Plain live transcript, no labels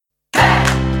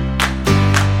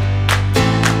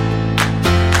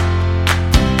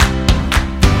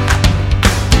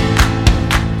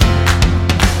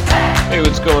Hey,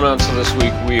 what's going on? So this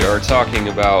week we are talking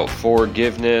about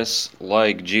forgiveness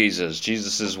like Jesus.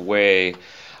 Jesus' way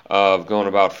of going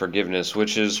about forgiveness,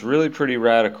 which is really pretty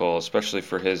radical, especially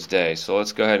for his day. So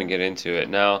let's go ahead and get into it.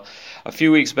 Now, a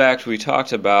few weeks back we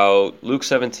talked about Luke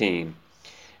 17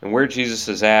 and where Jesus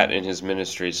is at in his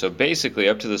ministry. So basically,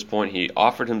 up to this point, he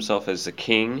offered himself as the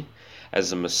king, as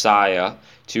the Messiah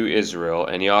to Israel,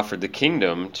 and he offered the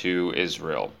kingdom to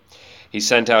Israel. He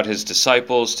sent out his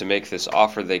disciples to make this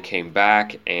offer. They came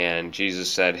back, and Jesus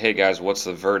said, "Hey guys, what's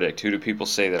the verdict? Who do people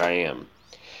say that I am?"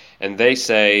 And they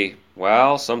say,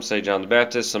 well, some say John the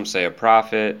Baptist, some say a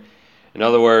prophet. In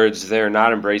other words, they're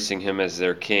not embracing him as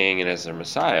their king and as their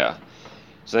Messiah.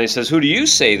 So then he says, "Who do you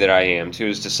say that I am?" to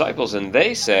his disciples, and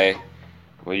they say,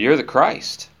 "Well, you're the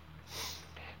Christ."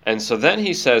 And so then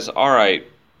he says, "All right,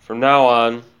 from now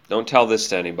on, don't tell this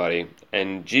to anybody."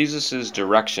 And Jesus'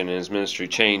 direction in his ministry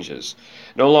changes.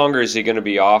 No longer is he going to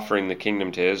be offering the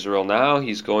kingdom to Israel. Now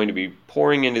he's going to be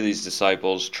pouring into these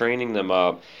disciples, training them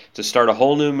up to start a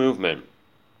whole new movement.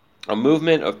 A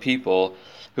movement of people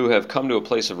who have come to a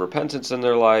place of repentance in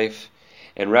their life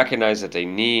and recognize that they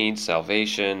need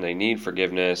salvation, they need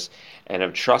forgiveness, and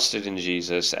have trusted in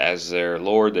Jesus as their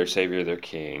Lord, their Savior, their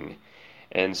King.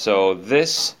 And so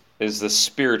this is the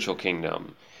spiritual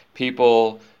kingdom.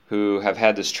 People who have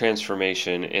had this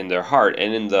transformation in their heart.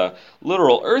 And in the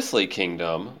literal earthly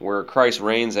kingdom, where Christ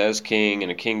reigns as king in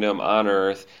a kingdom on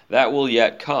earth, that will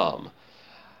yet come.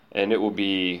 And it will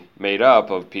be made up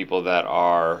of people that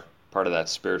are part of that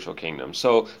spiritual kingdom.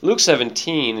 So Luke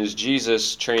 17 is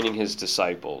Jesus training his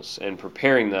disciples and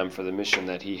preparing them for the mission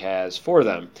that he has for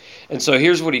them. And so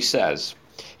here's what he says.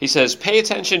 He says, "Pay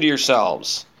attention to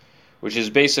yourselves," which is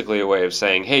basically a way of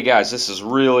saying, hey guys, this is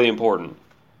really important.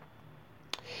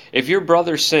 "If your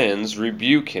brother sins,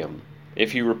 rebuke him.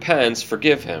 If he repents,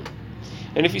 forgive him.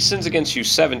 And if he sins against you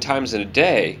 7 times in a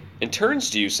day, and turns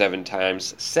to you 7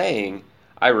 times, saying,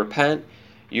 'I repent,'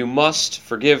 you must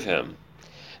forgive him."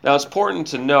 Now it's important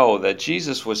to know that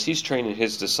he's training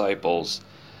his disciples.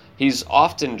 He's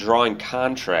often drawing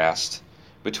contrast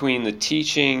between the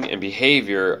teaching and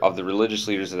behavior of the religious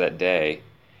leaders of that day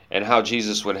and how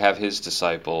Jesus would have his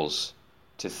disciples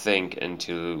to think and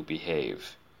to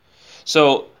behave.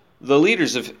 So the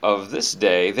leaders of this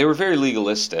day, they were very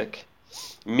legalistic,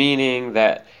 meaning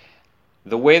that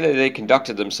the way that they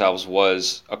conducted themselves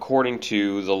was according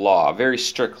to the law, very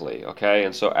strictly, okay?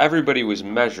 And so everybody was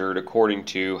measured according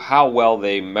to how well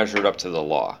they measured up to the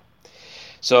law.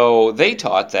 So they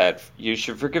taught that you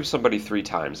should forgive somebody 3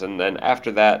 times, and then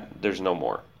after that, there's no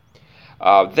more.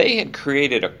 They had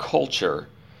created a culture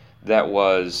that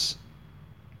was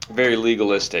very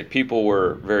legalistic. People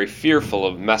were very fearful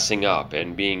of messing up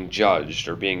and being judged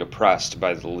or being oppressed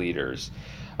by the leaders.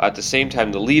 At the same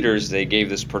time, the leaders, they gave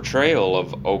this portrayal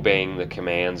of obeying the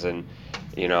commands and,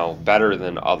 better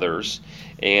than others.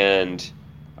 And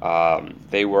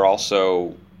they were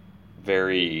also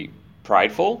very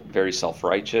prideful, very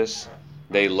self-righteous.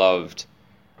 They loved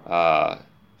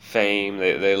fame.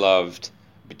 They loved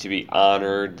to be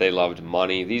honored. They loved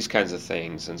money, these kinds of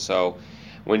things. And so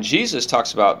when Jesus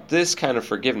talks about this kind of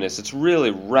forgiveness, it's really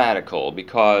radical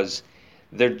because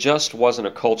there just wasn't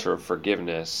a culture of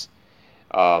forgiveness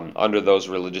under those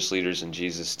religious leaders in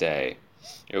Jesus' day.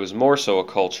 It was more so a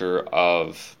culture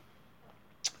of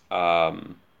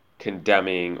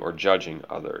condemning or judging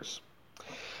others.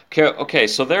 Okay,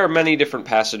 so there are many different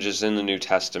passages in the New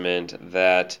Testament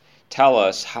that tell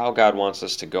us how God wants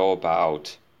us to go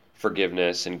about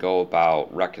forgiveness and go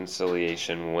about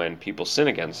reconciliation when people sin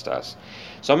against us.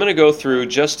 So I'm going to go through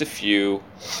just a few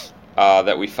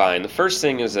that we find. The first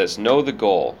thing is this: know the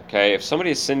goal. Okay, if somebody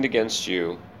has sinned against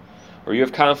you or you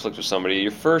have conflict with somebody,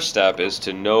 your first step is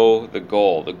to know the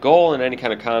goal. The goal in any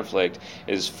kind of conflict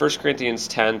is 1 Corinthians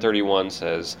 10:31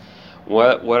 says,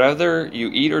 "Whatever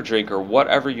you eat or drink or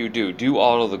whatever you do, do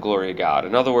all to the glory of God."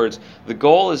 In other words, the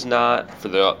goal is not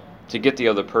to get the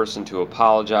other person to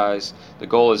apologize. The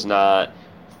goal is not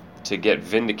to get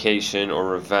vindication or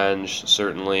revenge,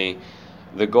 certainly.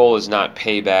 The goal is not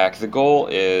payback. The goal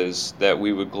is that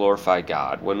we would glorify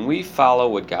God. When we follow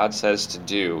what God says to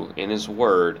do in His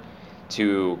Word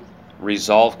to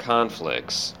resolve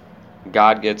conflicts,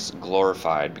 God gets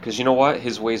glorified. Because you know what?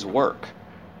 His ways work.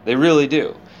 They really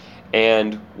do.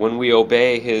 And when we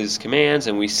obey His commands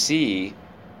and we see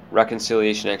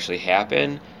reconciliation actually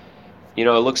happen, it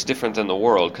looks different than the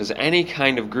world, because any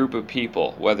kind of group of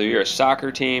people, whether you're a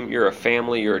soccer team, you're a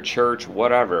family, you're a church,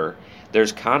 whatever,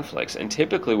 there's conflicts. And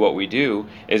typically what we do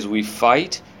is we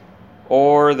fight,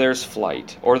 or there's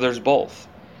flight, or there's both.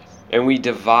 And we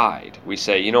divide. We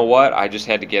say, you know what, I just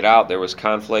had to get out, there was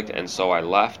conflict, and so I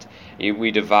left.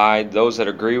 We divide those that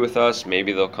agree with us.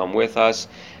 Maybe they'll come with us.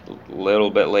 A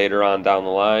little bit later on down the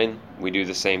line, we do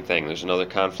the same thing. There's another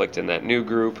conflict in that new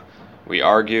group. We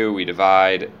argue, we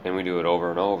divide, and we do it over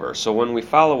and over. So when we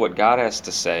follow what God has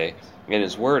to say in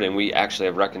His Word, and we actually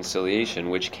have reconciliation,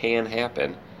 which can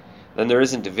happen, then there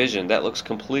isn't division. That looks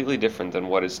completely different than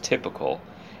what is typical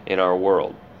in our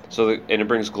world. And it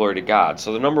brings glory to God.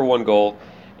 So the number one goal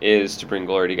is to bring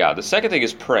glory to God. The second thing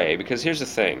is pray, because here's the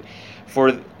thing.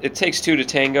 For it takes two to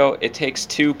tango, it takes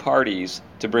two parties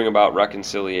to bring about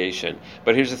reconciliation.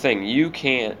 But here's the thing, you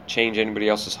can't change anybody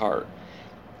else's heart.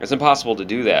 It's impossible to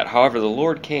do that. However, the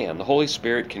Lord can. The Holy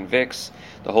Spirit convicts.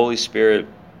 The Holy Spirit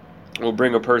will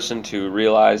bring a person to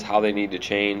realize how they need to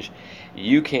change.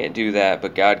 You can't do that,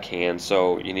 but God can,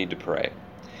 so you need to pray.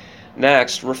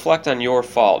 Next, reflect on your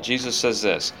fault. Jesus says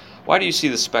this, "Why do you see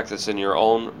the speck that's in your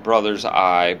own brother's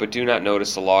eye, but do not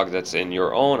notice the log that's in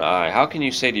your own eye? How can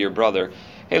you say to your brother,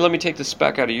 'Hey, let me take the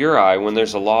speck out of your eye,' when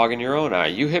there's a log in your own eye?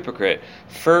 You hypocrite,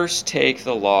 first take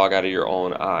the log out of your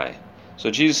own eye." So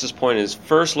Jesus' point is,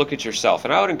 first look at yourself.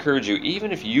 And I would encourage you,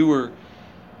 even if you were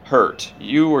hurt,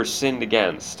 you were sinned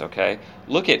against, okay?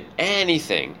 Look at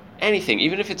anything,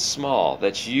 even if it's small,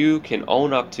 that you can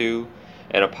own up to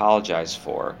and apologize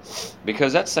for,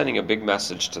 because that's sending a big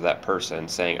message to that person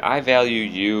saying, I value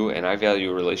you and I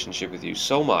value a relationship with you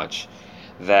so much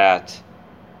that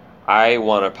I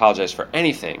want to apologize for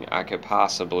anything I could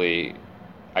possibly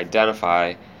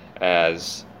identify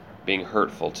as being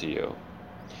hurtful to you.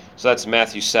 So that's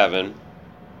Matthew 7.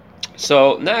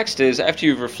 So next is, after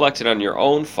you've reflected on your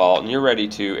own fault and you're ready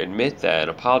to admit that and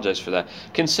apologize for that,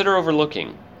 consider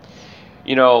overlooking.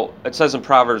 You know, it says in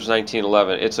Proverbs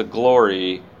 19:11, it's a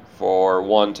glory for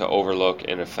one to overlook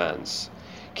an offense.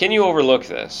 Can you overlook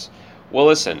this? Well,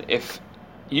 listen, if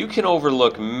you can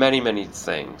overlook many, many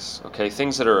things, okay,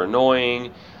 things that are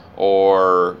annoying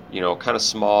or, kind of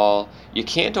small, you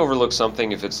can't overlook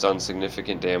something if it's done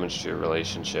significant damage to your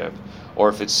relationship, or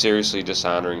if it's seriously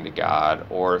dishonoring to God,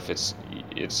 or if it's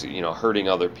hurting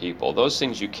other people. Those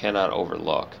things you cannot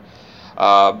overlook.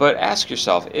 But ask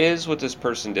yourself, is what this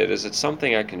person did, is it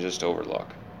something I can just overlook?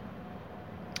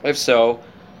 If so,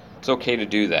 it's okay to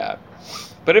do that.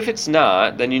 But if it's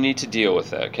not, then you need to deal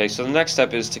with it. Okay, so the next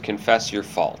step is to confess your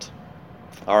fault.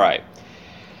 All right.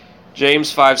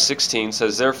 James 5:16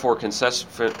 says, "Therefore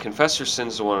confess your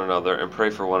sins to one another and pray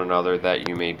for one another that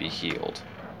you may be healed."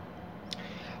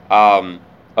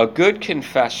 A good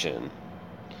confession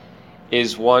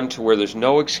is one to where there's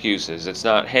no excuses. It's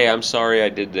not, hey, I'm sorry I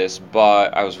did this,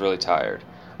 but I was really tired.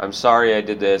 I'm sorry I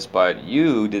did this, but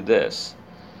you did this.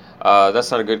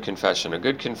 That's not a good confession. A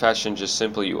good confession, just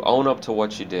simply you own up to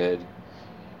what you did.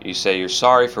 You say you're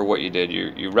sorry for what you did.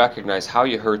 You recognize how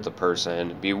you hurt the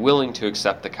person. Be willing to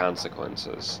accept the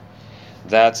consequences.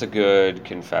 That's a good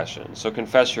confession. So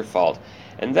confess your fault.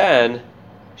 And then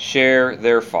share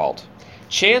their fault.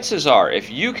 Chances are, if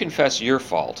you confess your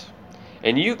fault,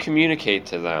 and you communicate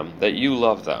to them that you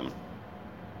love them,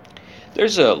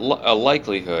 there's a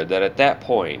likelihood that at that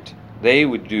point they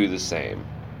would do the same,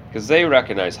 because they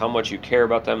recognize how much you care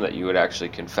about them, that you would actually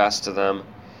confess to them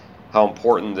how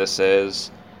important this is.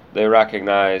 They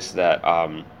recognize that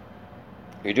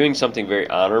you're doing something very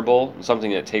honorable,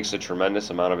 something that takes a tremendous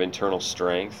amount of internal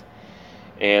strength,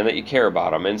 and that you care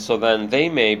about them. And so then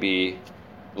the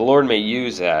Lord may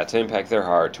use that to impact their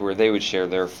heart to where they would share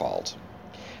their fault.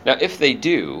 Now, if they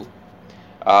do,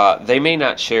 they may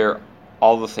not share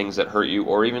all the things that hurt you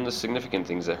or even the significant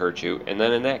things that hurt you. And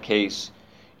then in that case,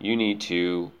 you need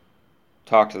to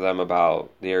talk to them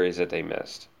about the areas that they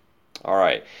missed. All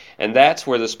right. And that's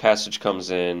where this passage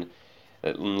comes in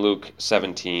Luke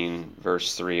 17,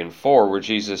 verse 3 and 4, where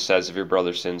Jesus says, if your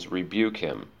brother sins, rebuke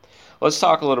him. Let's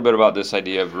talk a little bit about this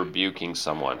idea of rebuking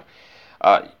someone.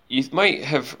 You might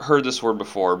have heard this word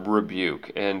before,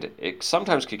 rebuke, and it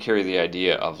sometimes could carry the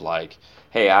idea of like,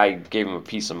 hey, I gave them a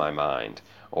piece of my mind,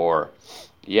 or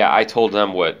yeah, I told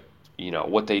them what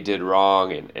they did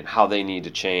wrong and how they need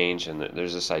to change, and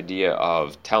there's this idea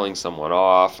of telling someone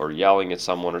off or yelling at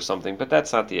someone or something, but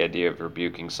that's not the idea of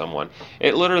rebuking someone.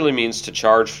 It literally means to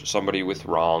charge somebody with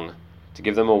wrong, to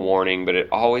give them a warning, but it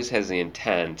always has the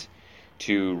intent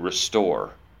to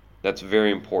restore. That's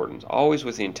very important. Always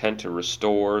with the intent to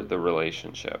restore the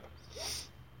relationship.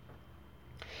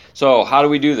 So, how do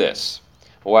we do this?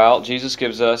 Well, Jesus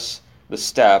gives us the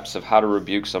steps of how to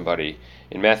rebuke somebody.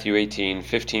 In Matthew 18,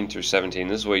 15 through 17,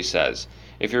 this is what he says.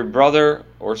 If your brother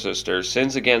or sister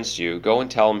sins against you, go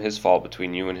and tell him his fault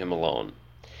between you and him alone.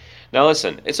 Now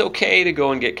listen, it's okay to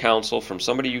go and get counsel from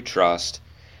somebody you trust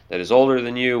that is older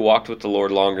than you, walked with the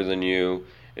Lord longer than you,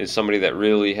 is somebody that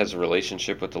really has a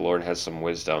relationship with the Lord, has some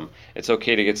wisdom. It's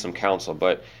okay to get some counsel,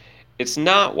 but it's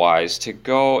not wise to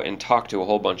go and talk to a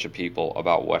whole bunch of people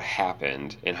about what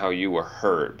happened and how you were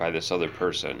hurt by this other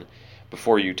person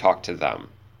before you talk to them.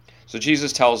 So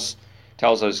Jesus tells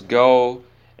us, go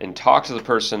and talk to the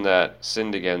person that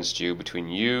sinned against you between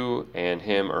you and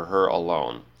him or her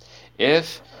alone.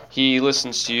 If he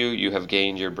listens to you, you have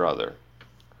gained your brother.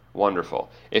 Wonderful.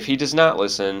 If he does not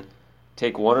listen,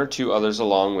 take one or two others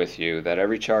along with you, that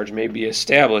every charge may be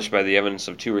established by the evidence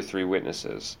of 2 or 3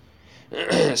 witnesses.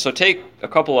 So take a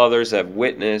couple others that have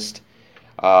witnessed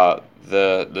the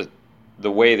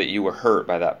way that you were hurt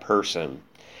by that person.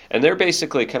 And they're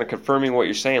basically kind of confirming what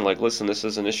you're saying, like, listen, this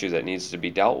is an issue that needs to be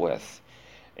dealt with.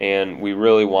 And we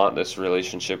really want this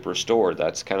relationship restored.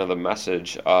 That's kind of the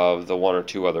message of the 1 or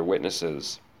 2 other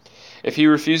witnesses. If he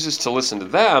refuses to listen to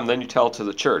them, then you tell it to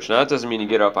the church. Now, that doesn't mean you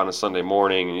get up on a Sunday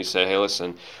morning and you say, hey,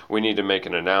 listen, we need to make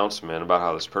an announcement about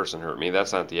how this person hurt me.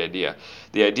 That's not the idea.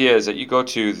 The idea is that you go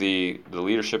to the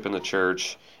leadership in the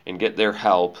church and get their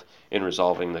help in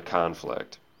resolving the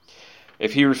conflict.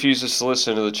 If he refuses to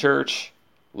listen to the church,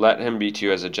 let him be to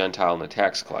you as a Gentile and a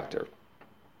tax collector,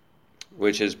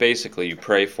 which is basically you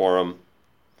pray for him,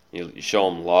 you show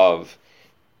him love,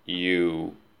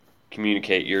 you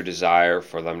communicate your desire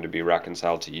for them to be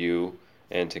reconciled to you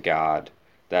and to God.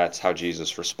 That's how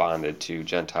Jesus responded to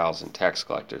Gentiles and tax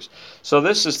collectors. So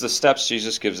this is the steps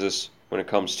Jesus gives us when it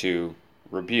comes to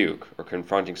rebuke or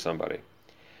confronting somebody,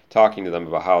 talking to them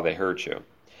about how they hurt you.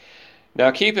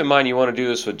 Now keep in mind you want to do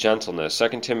this with gentleness.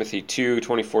 2 Timothy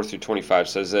 2:24-25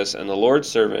 says this, and the Lord's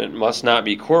servant must not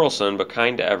be quarrelsome, but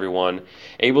kind to everyone,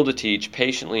 able to teach,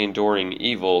 patiently enduring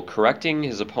evil, correcting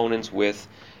his opponents with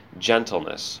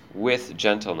gentleness.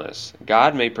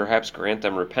 God may perhaps grant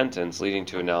them repentance, leading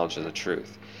to a knowledge of the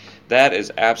truth. That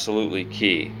is absolutely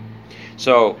key.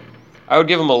 So I would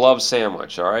give them a love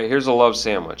sandwich, all right? Here's a love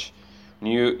sandwich.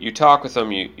 You talk with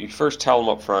them, you first tell them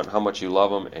up front how much you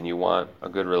love them and you want a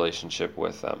good relationship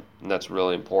with them. And that's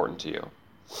really important to you.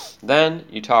 Then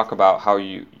you talk about how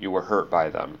you were hurt by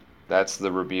them. That's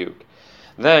the rebuke.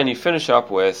 Then you finish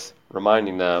up with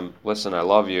reminding them, listen, I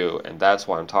love you, and that's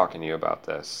why I'm talking to you about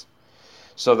this.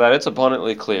 So that it's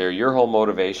abundantly clear, your whole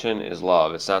motivation is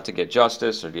love. It's not to get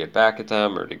justice or to get back at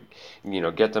them or to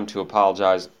get them to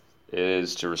apologize. It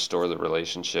is to restore the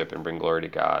relationship and bring glory to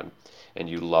God, and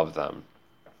you love them.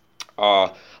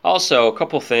 Also, a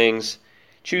couple things.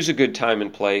 Choose a good time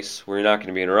and place where you're not going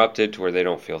to be interrupted, to where they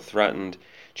don't feel threatened.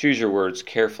 Choose your words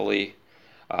carefully.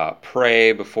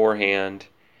 Pray beforehand.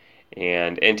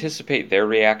 And anticipate their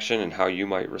reaction and how you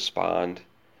might respond,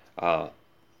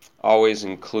 always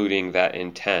including that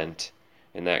intent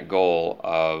and that goal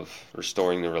of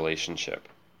restoring the relationship.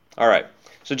 All right,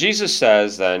 so Jesus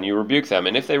says then you rebuke them,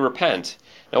 and if they repent,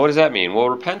 now what does that mean? Well,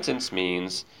 repentance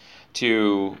means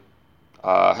to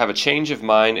have a change of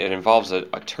mind. It involves a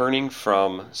turning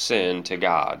from sin to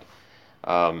God.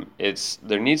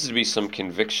 There needs to be some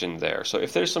conviction there. So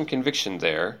if there's some conviction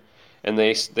there, and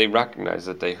they recognize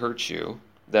that they hurt you,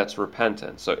 that's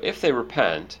repentance. So if they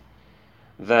repent,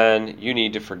 then you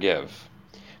need to forgive.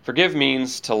 Forgive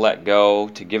means to let go,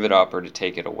 to give it up, or to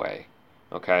take it away.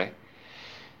 Okay?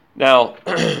 Now,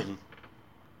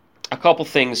 a couple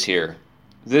things here.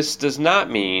 This does not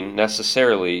mean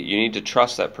necessarily you need to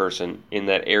trust that person in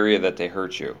that area that they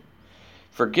hurt you.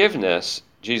 Forgiveness,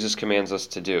 Jesus commands us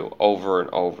to do over and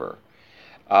over.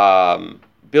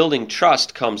 Building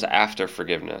trust comes after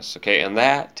forgiveness, okay? And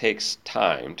that takes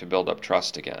time to build up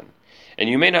trust again. And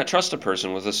you may not trust a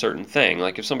person with a certain thing.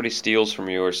 Like if somebody steals from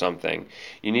you or something,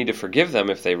 you need to forgive them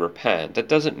if they repent. That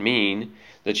doesn't mean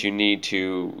that you need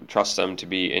to trust them to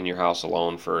be in your house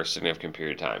alone for a significant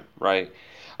period of time, right?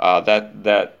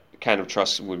 That kind of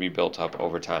trust would be built up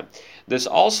over time. This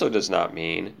also does not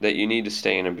mean that you need to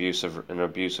stay in an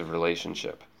abusive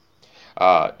relationship.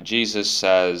 Jesus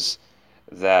says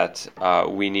that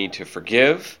we need to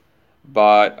forgive,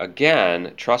 but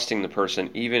again, trusting the person,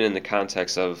 even in the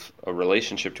context of a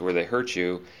relationship to where they hurt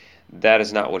you, that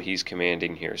is not what he's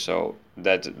commanding here. So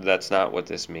that's not what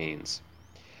this means.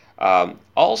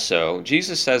 Also,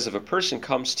 Jesus says if a person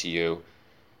comes to you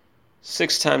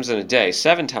 6 times in a day,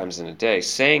 7 times in a day,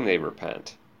 saying they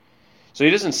repent. So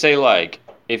he doesn't say, like,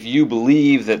 if you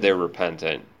believe that they're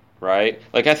repentant, right?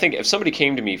 Like, I think if somebody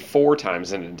came to me 4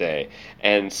 times in a day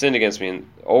and sinned against me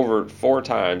over 4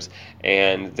 times,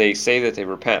 and they say that they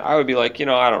repent, I would be like,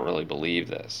 I don't really believe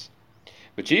this.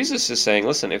 But Jesus is saying,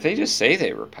 listen, if they just say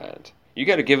they repent, you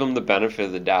got to give them the benefit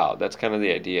of the doubt. That's kind of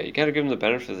the idea. You got to give them the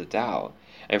benefit of the doubt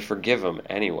and forgive them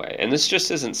anyway. And this just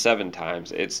isn't 7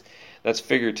 times. That's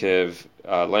figurative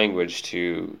language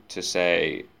to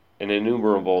say an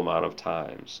innumerable amount of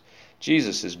times.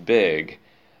 Jesus is big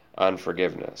on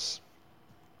forgiveness.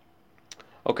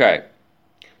 Okay,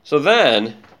 so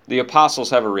then the apostles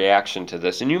have a reaction to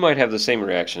this, and you might have the same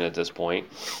reaction at this point.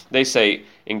 They say,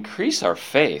 increase our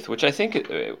faith, which I think,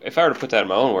 if I were to put that in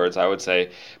my own words, I would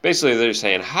say, basically they're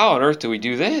saying, how on earth do we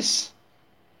do this?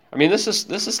 I mean, this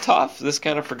is tough, this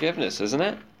kind of forgiveness, isn't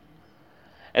it?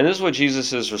 And this is what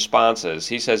Jesus' response is.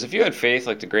 He says, if you had faith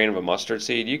like the grain of a mustard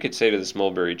seed, you could say to this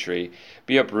mulberry tree,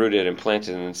 be uprooted and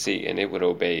planted in the sea, and it would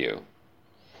obey you.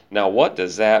 Now, what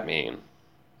does that mean?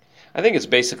 I think it's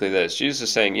basically this. Jesus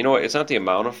is saying, you know what, it's not the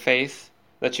amount of faith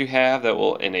that you have that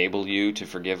will enable you to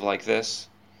forgive like this.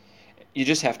 You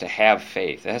just have to have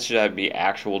faith. It has to be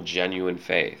actual, genuine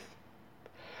faith.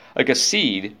 Like a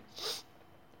seed,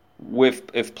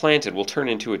 if planted, will turn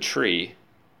into a tree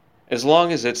as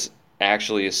long as it's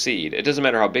actually a seed. It doesn't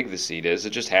matter how big the seed is.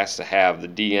 It just has to have the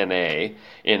DNA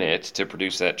in it to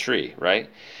produce that tree, right?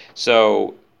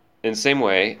 So, in the same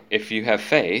way, if you have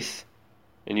faith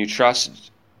and you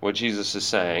trust what Jesus is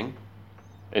saying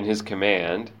in his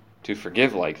command to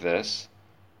forgive like this,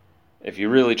 if you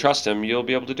really trust him, you'll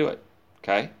be able to do it,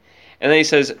 okay? And then he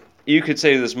says, you could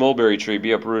say to this mulberry tree,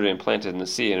 be uprooted and planted in the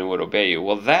sea, and it would obey you.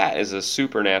 Well, that is a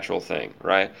supernatural thing,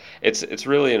 right? It's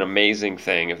really an amazing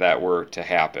thing if that were to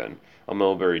happen, a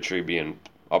mulberry tree being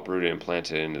uprooted and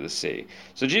planted into the sea.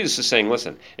 So Jesus is saying,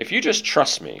 listen, if you just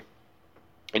trust me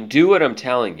and do what I'm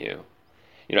telling you,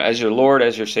 as your Lord,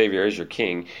 as your Savior, as your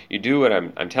King, you do what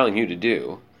I'm telling you to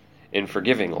do in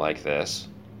forgiving like this,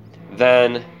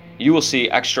 then you will see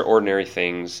extraordinary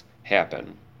things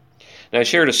happen. Now, I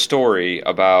shared a story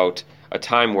about a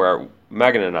time where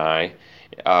Megan and I,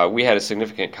 we had a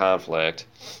significant conflict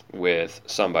with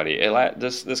somebody.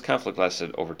 This conflict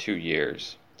lasted over 2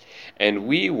 years. And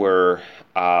we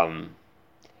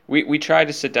tried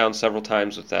to sit down several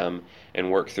times with them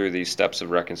and work through these steps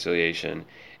of reconciliation.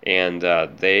 And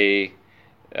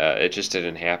it just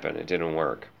didn't happen. It didn't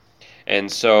work.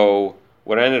 And so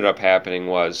what ended up happening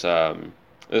was,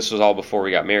 this was all before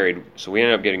we got married. So we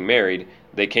ended up getting married.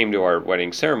 They came to our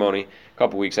wedding ceremony. A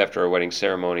couple weeks after our wedding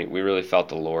ceremony, we really felt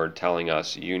the Lord telling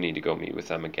us, you need to go meet with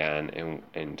them again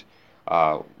and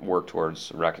work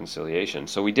towards reconciliation.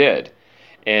 So we did.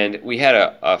 And we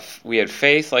had we had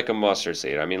faith like a mustard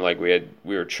seed. I mean, like we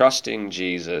were trusting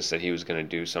Jesus that he was going to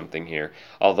do something here,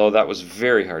 although that was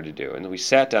very hard to do. And we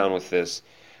sat down with this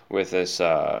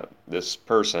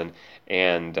person,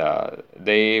 and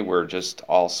they were just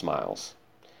all smiles,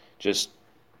 just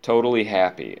totally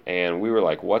happy. And we were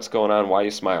like, "What's going on? Why are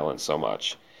you smiling so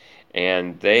much?"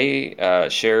 And they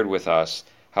shared with us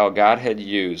how God had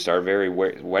used our very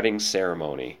wedding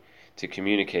ceremony to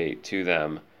communicate to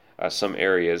them some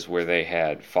areas where they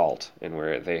had fault and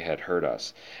where they had hurt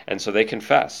us. And so they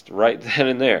confessed right then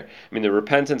and there. I mean, the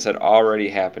repentance had already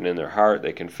happened in their heart.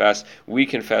 They confessed. We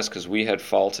confessed because we had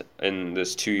fault in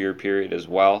this 2-year period as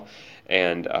well,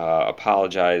 and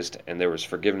apologized, and there was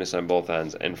forgiveness on both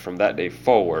ends. And from that day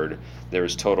forward, there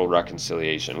was total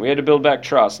reconciliation. We had to build back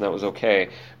trust, and that was okay,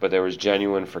 but there was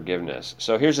genuine forgiveness.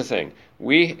 So here's the thing.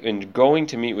 In going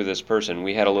to meet with this person,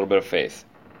 we had a little bit of faith.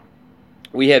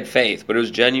 We had faith, but it was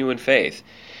genuine faith.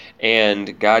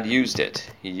 And God used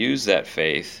it. He used that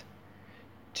faith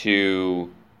to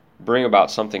bring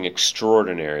about something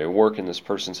extraordinary, work in this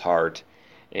person's heart,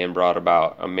 and brought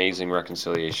about amazing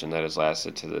reconciliation that has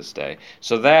lasted to this day.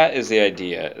 So that is the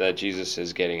idea that Jesus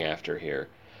is getting after here.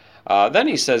 Then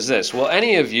he says this, will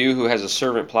any of you who has a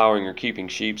servant plowing or keeping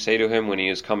sheep say to him when he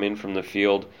has come in from the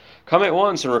field, come at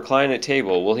once and recline at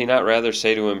table? Will he not rather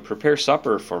say to him, prepare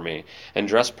supper for me, and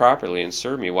dress properly, and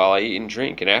serve me while I eat and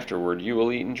drink, and afterward you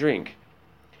will eat and drink?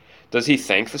 Does he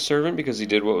thank the servant because he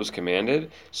did what was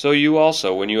commanded? So you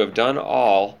also, when you have done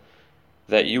all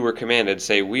that you were commanded,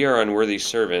 say, we are unworthy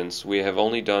servants, we have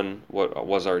only done what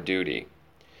was our duty.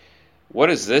 What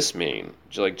does this mean?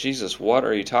 Like, Jesus, what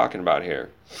are you talking about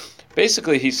here?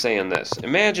 Basically, he's saying this.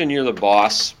 Imagine you're the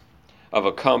boss of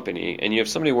a company, and you have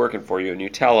somebody working for you, and you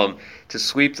tell them to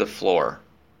sweep the floor.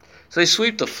 So they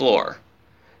sweep the floor.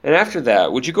 And after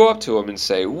that, would you go up to them and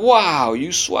say, wow,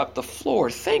 you swept the floor.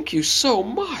 Thank you so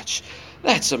much.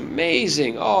 That's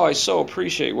amazing. Oh, I so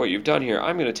appreciate what you've done here.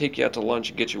 I'm going to take you out to lunch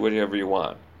and get you whatever you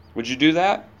want. Would you do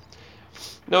that?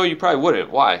 No, you probably wouldn't.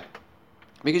 Why?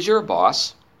 Because you're a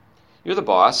boss. You're the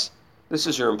boss. This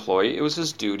is your employee. It was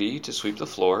his duty to sweep the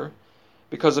floor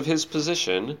because of his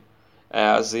position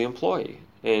as the employee.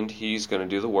 And he's going to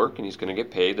do the work, and he's going to get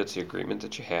paid. That's the agreement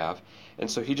that you have. And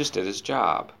so he just did his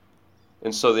job.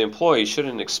 And so the employee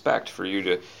shouldn't expect for you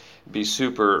to be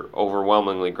super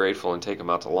overwhelmingly grateful and take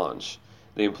him out to lunch.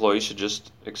 The employee should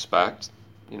just expect,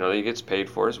 that he gets paid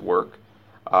for his work,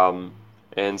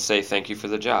 and say thank you for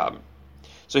the job.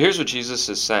 So here's what Jesus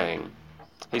is saying.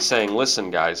 He's saying,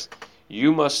 listen, guys,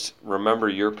 you must remember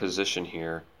your position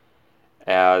here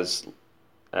as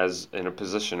in a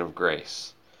position of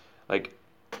grace. Like,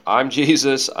 I'm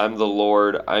Jesus, I'm the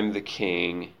Lord, I'm the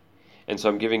King, and so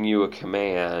I'm giving you a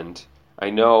command. I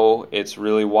know it's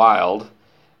really wild.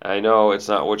 I know it's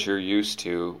not what you're used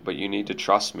to, but you need to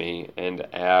trust me, and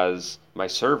as my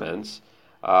servants,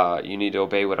 you need to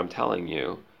obey what I'm telling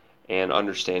you and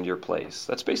understand your place.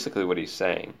 That's basically what he's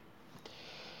saying.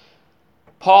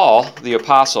 Paul, the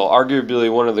apostle,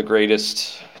 arguably one of the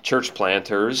greatest church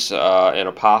planters and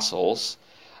apostles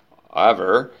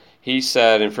ever, he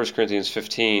said in 1 Corinthians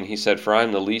 15, he said, "For I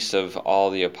am the least of all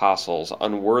the apostles,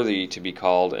 unworthy to be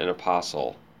called an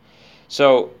apostle."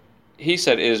 So he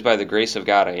said, "It is by the grace of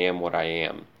God I am what I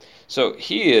am." So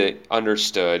he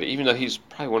understood, even though he's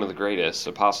probably one of the greatest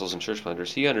apostles and church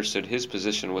planters, he understood his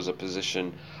position was a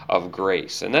position of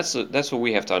grace. And that's what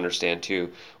we have to understand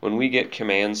too. When we get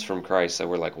commands from Christ that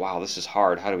we're like, wow, this is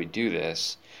hard, how do we do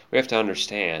this? We have to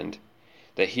understand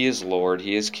that he is Lord,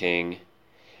 he is King,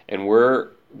 and we're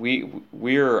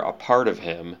a part of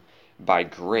him by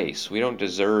grace. We don't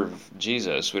deserve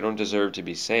Jesus. We don't deserve to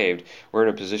be saved. We're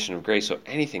in a position of grace. So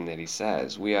anything that he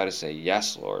says, we ought to say,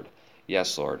 yes, Lord.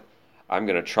 Yes, Lord. I'm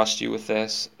going to trust you with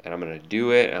this, and I'm going to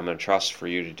do it, and I'm going to trust for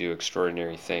you to do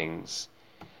extraordinary things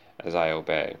as I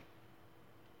obey.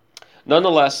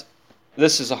 Nonetheless,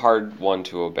 this is a hard one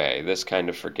to obey, this kind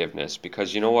of forgiveness,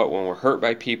 because you know what? When we're hurt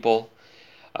by people,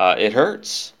 it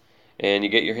hurts. And you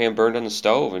get your hand burned on the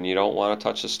stove, and you don't want to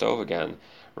touch the stove again,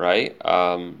 right?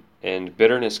 And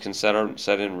bitterness can set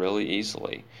in really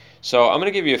easily. So I'm going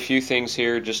to give you a few things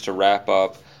here just to wrap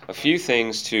up, a few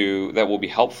things that will be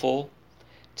helpful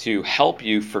to help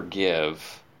you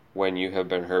forgive when you have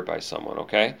been hurt by someone,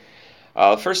 okay?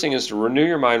 The first thing is to renew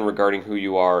your mind regarding who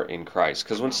you are in Christ.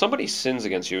 Because when somebody sins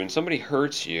against you and somebody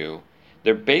hurts you,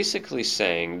 they're basically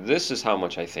saying, this is how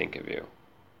much I think of you.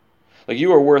 Like,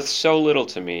 you are worth so little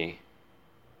to me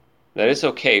that it's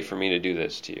okay for me to do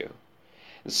this to you.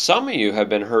 And some of you have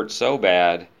been hurt so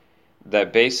bad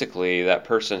that basically that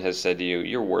person has said to you,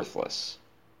 you're worthless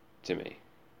to me.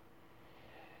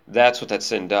 That's what that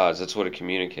sin does. That's what it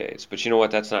communicates. But you know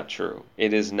what? That's not true.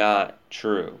 It is not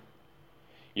true.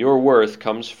 Your worth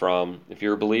comes from, if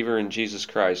you're a believer in Jesus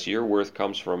Christ, your worth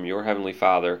comes from your Heavenly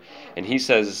Father. And he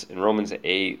says in Romans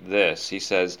 8 this, he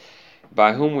says,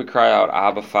 by whom we cry out,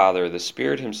 Abba, Father, the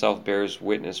Spirit himself bears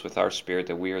witness with our spirit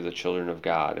that we are the children of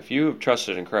God. If you have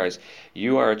trusted in Christ,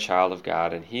 you are a child of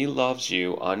God, and he loves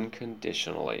you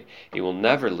unconditionally. He will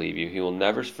never leave you. He will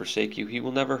never forsake you. He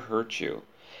will never hurt you.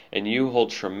 And you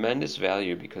hold tremendous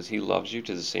value because he loves you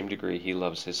to the same degree he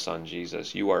loves his son,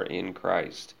 Jesus. You are in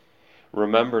Christ.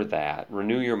 Remember that.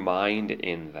 Renew your mind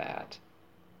in that.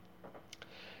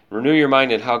 Renew your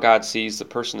mind in how God sees the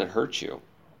person that hurt you.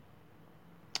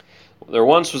 There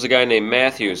once was a guy named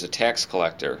Matthew, who was a tax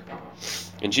collector,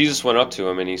 and Jesus went up to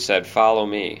him and he said, follow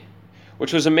me,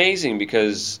 which was amazing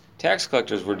because tax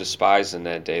collectors were despised in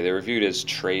that day. They were viewed as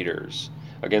traitors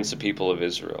against the people of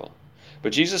Israel.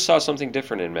 But Jesus saw something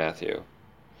different in Matthew.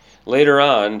 Later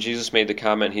on, Jesus made the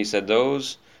comment, he said,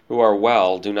 those who are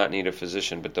well do not need a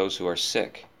physician, but those who are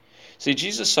sick. See,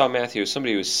 Jesus saw Matthew as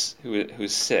somebody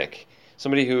who's sick,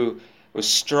 somebody who was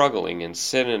struggling in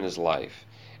sin in his life,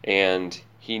 and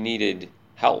he needed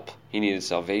help. He needed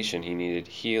salvation. He needed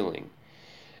healing.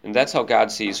 And that's how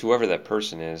God sees whoever that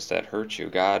person is that hurt you.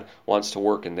 God wants to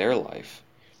work in their life.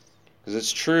 Because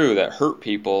it's true that hurt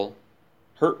people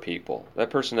hurt people. That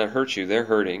person that hurts you, they're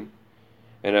hurting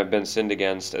and have been sinned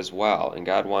against as well. And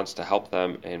God wants to help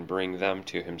them and bring them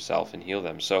to himself and heal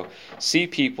them. So see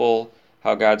people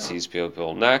how God sees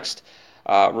people. Next,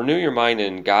 renew your mind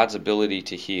in God's ability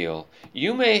to heal.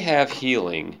 You may have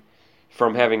healing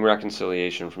from having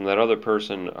reconciliation, from that other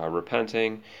person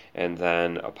repenting and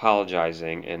then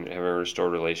apologizing and having a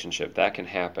restored relationship. That can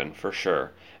happen for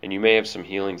sure. And you may have some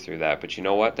healing through that. But you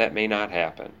know what? That may not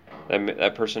happen.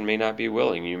 That person may not be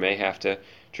willing. You may have to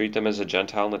treat them as a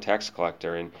Gentile and a tax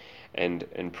collector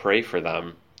and pray for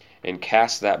them and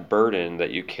cast that burden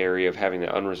that you carry of having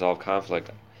the unresolved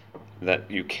conflict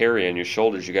that you carry on your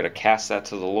shoulders. You got to cast that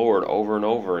to the Lord over and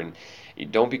over, and you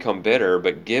don't become bitter,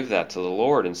 but give that to the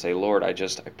Lord and say, Lord, I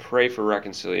pray for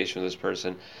reconciliation with this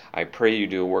person. I pray you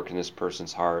do a work in this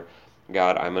person's heart.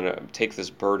 God, I'm going to take this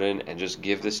burden and just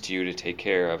give this to you to take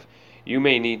care of. You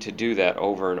may need to do that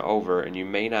over and over, and you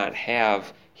may not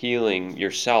have healing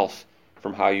yourself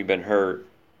from how you've been hurt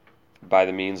by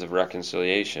the means of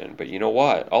reconciliation. But you know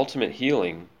what? Ultimate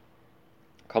healing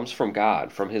comes from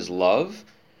God, from his love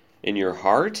in your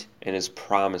heart and his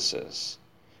promises.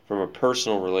 from a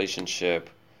personal relationship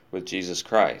with Jesus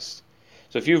Christ.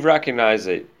 So if you've recognized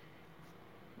that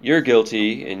you're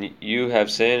guilty and you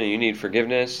have sinned and you need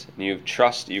forgiveness, and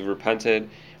you've repented,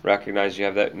 recognize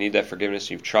you need that forgiveness,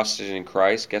 you've trusted in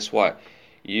Christ, guess what?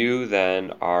 You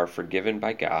then are forgiven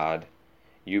by God.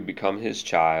 You become His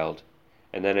child.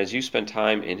 And then as you spend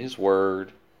time in His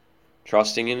Word,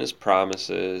 trusting in His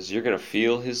promises, you're going to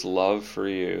feel His love for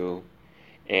you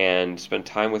and spend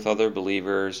time with other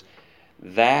believers.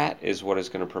 That is what is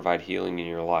going to provide healing in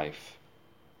your life.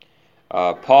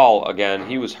 Paul, again,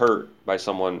 he was hurt by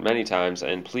someone many times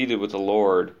and pleaded with the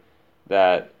Lord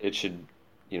that it should,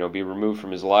 be removed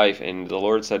from his life. And the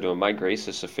Lord said to him, "My grace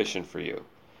is sufficient for you,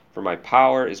 for my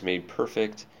power is made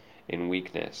perfect in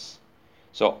weakness."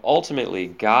 So ultimately,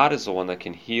 God is the one that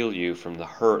can heal you from the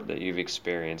hurt that you've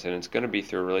experienced. And it's going to be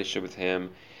through a relationship with Him,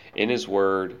 in His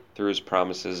Word, through His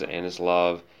promises and His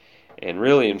love, and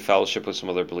really in fellowship with some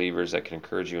other believers that can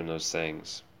encourage you in those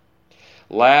things.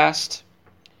 Last,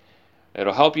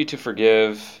 it'll help you to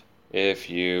forgive if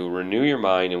you renew your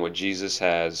mind in what Jesus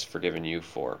has forgiven you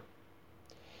for.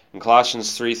 In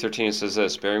Colossians 3:13 it says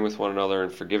this, "Bearing with one another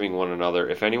and forgiving one another.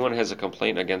 If anyone has a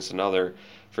complaint against another,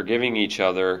 forgiving each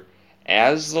other,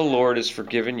 as the Lord has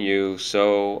forgiven you,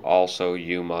 so also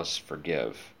you must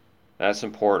forgive." That's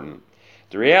important.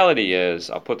 The reality is,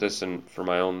 I'll put this in for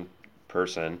my own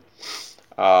person,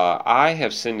 I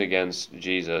have sinned against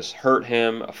Jesus, hurt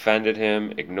Him, offended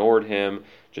Him, ignored Him,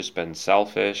 just been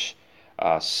selfish,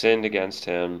 sinned against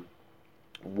Him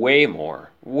way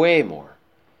more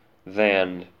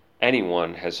than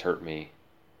anyone has hurt me,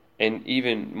 and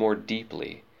even more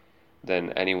deeply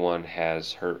than anyone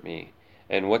has hurt me.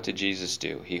 And what did Jesus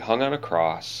do? He hung on a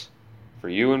cross for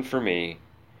you and for me,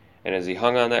 and as He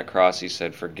hung on that cross, He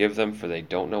said, "Forgive them, for they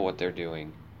don't know what they're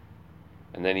doing."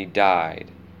 And then He died,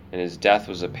 and His death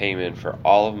was a payment for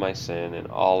all of my sin and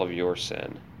all of your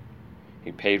sin.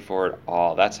 He paid for it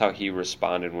all. That's how He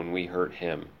responded when we hurt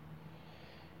Him.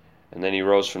 And then He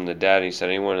rose from the dead, and He said,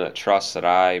 "Anyone that trusts that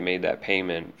I made that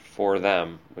payment for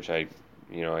them," which I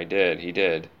did, He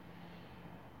did,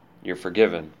 "you're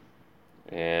forgiven."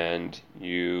 And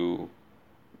you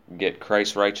get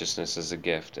Christ's righteousness as a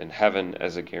gift, and heaven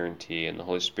as a guarantee, and the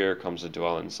Holy Spirit comes to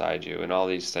dwell inside you, and all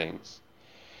these things.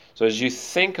 So as you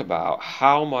think about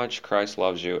how much Christ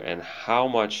loves you and how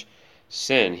much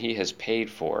sin He has paid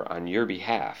for on your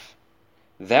behalf,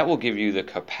 that will give you the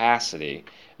capacity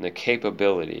and the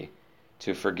capability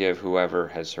to forgive whoever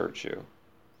has hurt you.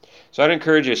 So I'd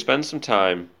encourage you to spend some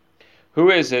time. Who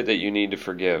is it that you need to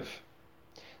forgive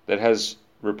that has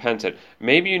repented?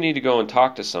 Maybe you need to go and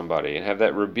talk to somebody and have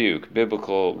that rebuke,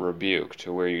 biblical rebuke,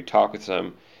 to where you talk with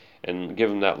them and give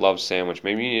them that love sandwich.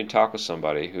 Maybe you need to talk with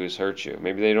somebody who's hurt you.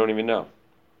 Maybe they don't even know.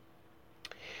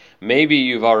 Maybe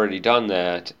you've already done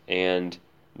that and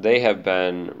they have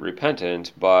been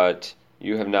repentant, but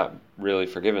you have not really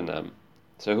forgiven them.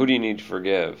 So who do you need to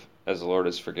forgive as the Lord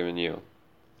has forgiven you?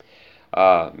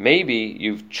 Maybe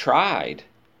you've tried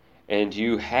and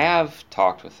you have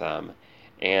talked with them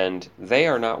and they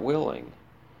are not willing.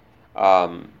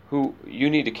 You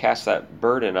need to cast that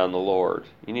burden on the Lord.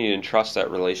 You need to entrust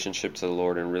that relationship to the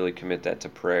Lord and really commit that to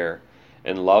prayer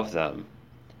and love them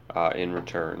in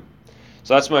return.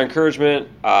 So that's my encouragement.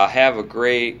 Have a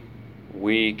great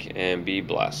week and be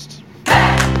blessed.